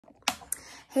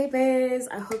Hey babes,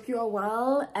 I hope you are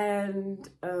well, and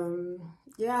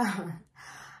yeah,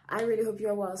 I really hope you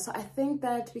are well. So I think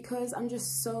that because I'm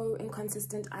just so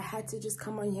inconsistent, I had to just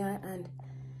come on here and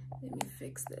let me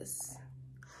fix this.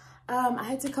 I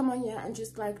had to come on here and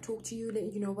just like talk to you,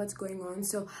 let you know what's going on.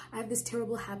 So I have this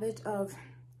terrible habit of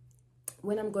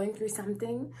when I'm going through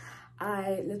something,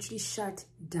 I literally shut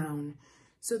down.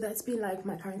 So that's been like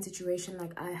my current situation.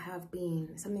 Like I have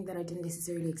been, something that I didn't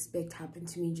necessarily expect happened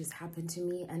to me, just happened to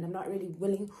me, and I'm not really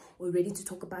willing or ready to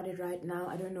talk about it right now.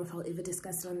 I don't know if I'll ever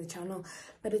discuss it on the channel,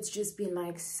 but it's just been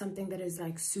like something that is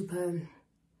like super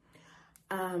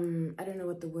I don't know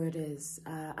what the word is,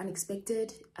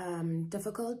 unexpected,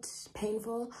 difficult,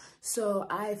 painful. So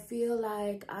I feel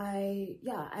like I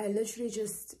literally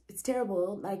just, it's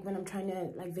terrible, like when I'm trying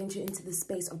to like venture into the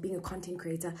space of being a content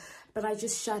creator, but I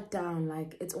just shut down.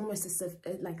 Like it's almost as if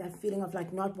like that feeling of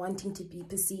like not wanting to be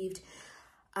perceived.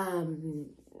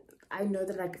 I know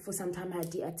that like for some time I had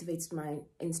deactivated my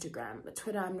Instagram, but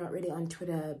Twitter, I'm not really on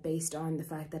Twitter based on the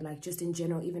fact that like just in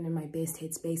general, even in my best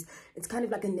headspace, it's kind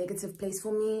of like a negative place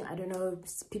for me. I don't know,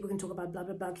 people can talk about blah,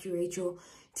 blah, blah, curate your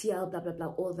TL, blah, blah,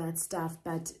 blah, all that stuff.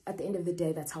 But at the end of the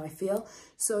day, that's how I feel.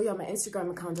 So yeah, my Instagram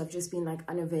account, I've just been like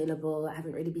unavailable. I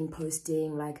haven't really been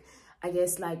posting. Like, I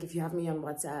guess like if you have me on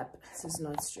WhatsApp, this is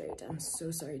not straight. I'm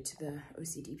so sorry to the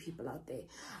OCD people out there.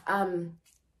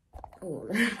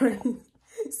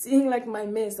 Seeing like my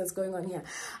mess that's going on here.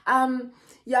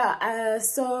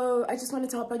 So I just wanted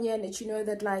to hop on here and let you know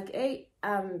that like, hey,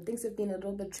 things have been a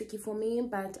little bit tricky for me,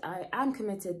 but I am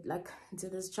committed like to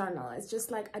this channel. It's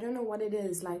just like, I don't know what it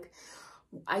is. Like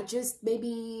I just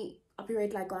maybe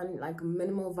operate like on like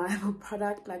minimal viable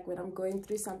product, like when I'm going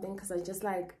through something, because I just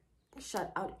like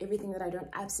shut out everything that I don't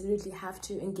absolutely have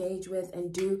to engage with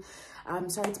and do.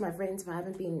 Sorry to my friends if I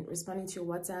haven't been responding to your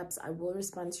WhatsApps. I will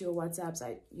respond to your WhatsApps.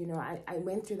 I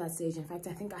went through that stage. In fact,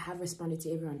 I think I have responded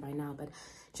to everyone by now, but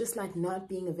just like not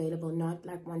being available, not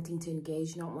like wanting to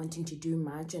engage, not wanting to do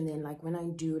much. And then like when I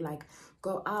do like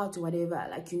go out or whatever,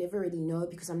 like you never really know,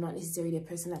 because I'm not necessarily a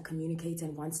person that communicates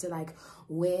and wants to like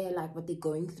wear like what they're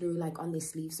going through like on their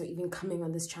sleeve. So even coming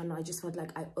on this channel, I just felt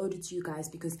like I owed it to you guys,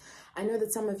 because I know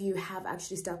that some of you have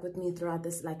actually stuck with me throughout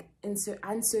this like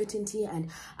uncertainty,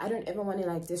 and I don't ever want to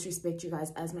like disrespect you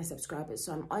guys as my subscribers.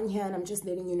 So I'm on here and I'm just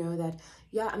letting you know that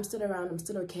yeah, I'm still around, I'm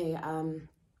still okay.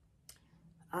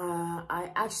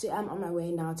 I actually am on my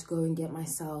way now to go and get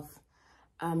myself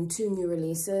 2 new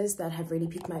releases that have really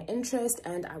piqued my interest,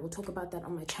 and I will talk about that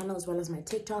on my channel as well as my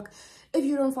TikTok. If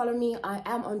you don't follow me, I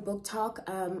am on BookTok,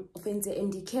 Ofenza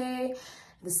MDK,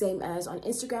 the same as on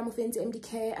Instagram, Ofenza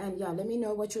MDK. And yeah, let me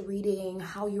know what you're reading,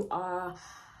 how you are.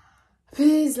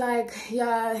 Please, like,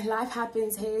 yeah, life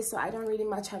happens, hey, so I don't really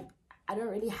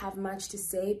have much to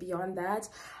say beyond that.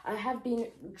 I have been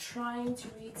trying to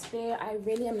read Spare. I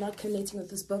really am not connecting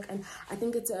with this book, and I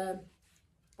think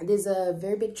there's a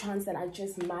very big chance that I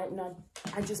just might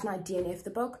DNF the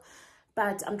book,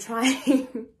 but I'm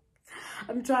trying.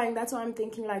 I'm trying. That's why I'm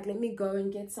thinking like, let me go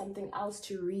and get something else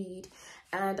to read.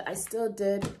 And I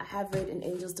have read An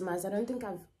Angel's Demise. I don't think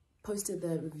I've posted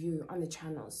the review on the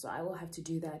channel, so I will have to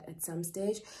do that at some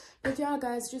stage. But yeah,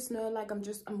 guys, just know like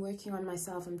I'm working on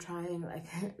myself. I'm trying, like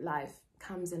life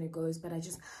comes and it goes, but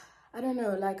I don't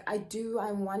know, like I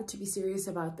want to be serious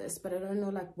about this, but I don't know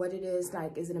like what it is.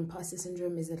 Like, is it imposter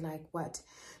syndrome? Is it like what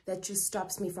that just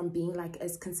stops me from being like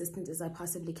as consistent as I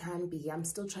possibly can be? I'm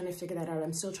still trying to figure that out.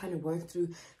 I'm still trying to work through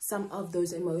some of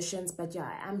those emotions, but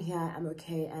yeah, I'm here, I'm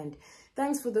okay. And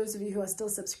thanks for those of you who are still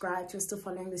subscribed, who are still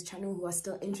following this channel, who are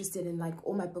still interested in like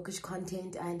all my bookish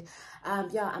content. And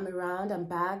yeah, I'm around, I'm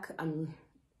back, I'm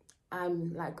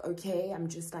like okay, I'm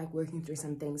just like working through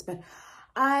some things, but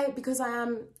because I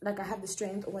am like, I have the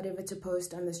strength or whatever to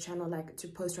post on this channel, like to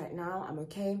post right now, I'm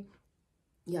okay.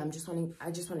 Yeah, I just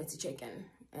wanted to check in,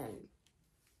 and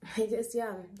I guess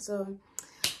yeah. So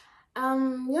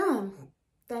yeah,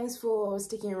 thanks for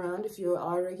sticking around. If you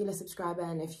are a regular subscriber,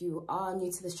 and if you are new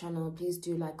to this channel, please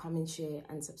do like, comment, share,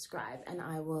 and subscribe, and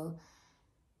I will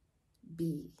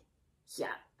be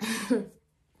here.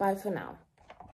 Bye for now.